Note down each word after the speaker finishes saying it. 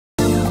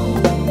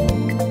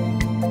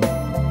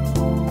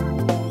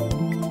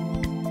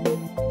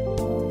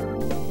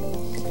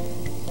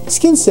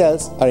Skin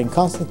cells are in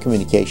constant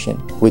communication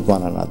with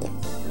one another.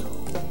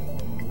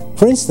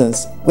 For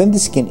instance, when the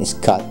skin is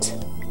cut,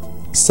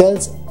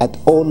 cells at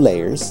all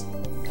layers,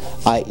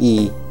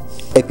 i.e.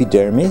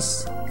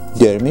 epidermis,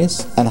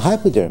 dermis, and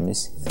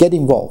hypodermis, get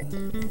involved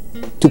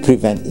to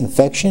prevent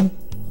infection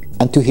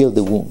and to heal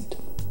the wound.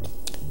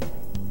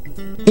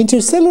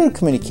 Intercellular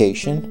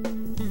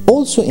communication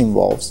also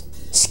involves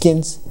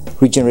skin's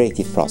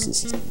regenerative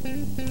processes.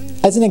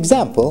 As an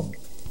example,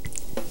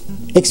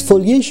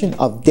 exfoliation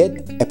of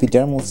dead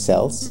epidermal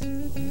cells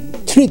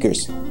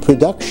triggers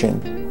production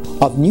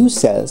of new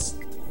cells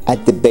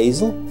at the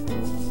basal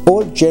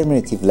or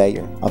germinative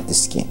layer of the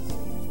skin.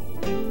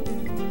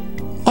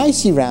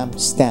 ICRAM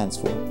stands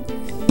for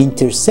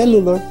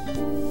Intercellular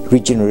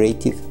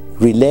Regenerative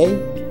Relay,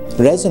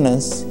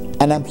 Resonance,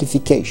 and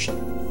Amplification.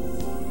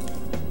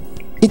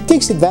 It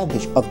takes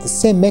advantage of the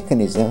same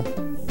mechanism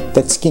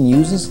that skin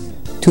uses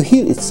to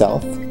heal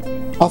itself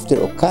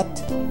after a cut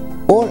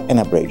or an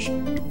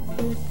abrasion.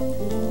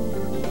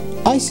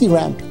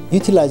 ICRAM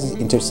utilizes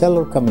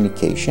intercellular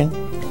communication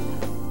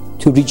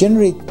to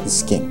regenerate the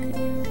skin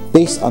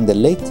based on the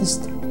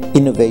latest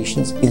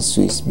innovations in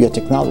Swiss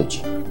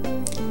biotechnology.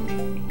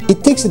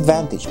 It takes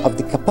advantage of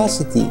the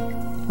capacity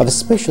of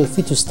special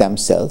fetus stem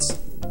cells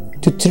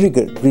to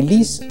trigger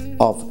release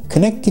of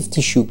connective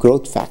tissue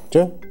growth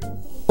factor,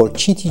 or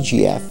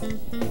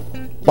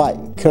CTGF, by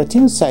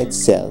keratinocyte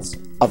cells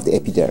of the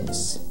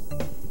epidermis.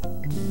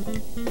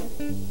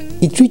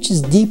 It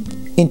reaches deep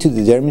into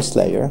the dermis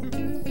layer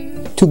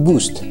to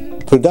boost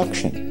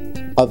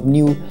production of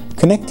new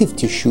connective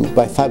tissue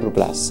by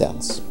fibroblast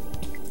cells.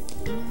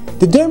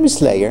 The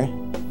dermis layer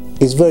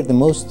is where the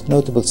most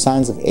notable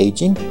signs of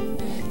aging,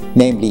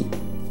 namely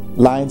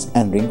lines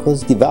and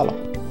wrinkles, develop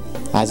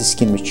as the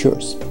skin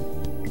matures.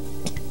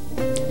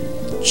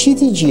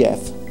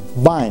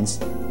 CTGF binds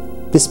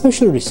the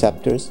special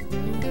receptors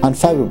on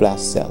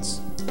fibroblast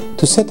cells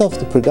to set off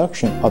the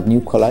production of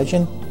new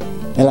collagen,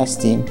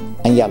 elastin,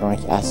 and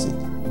hyaluronic acid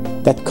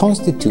that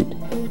constitute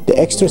the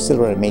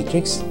extracellular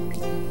matrix,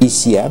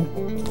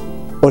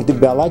 ECM, or the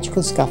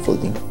biological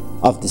scaffolding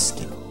of the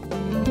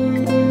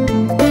skin.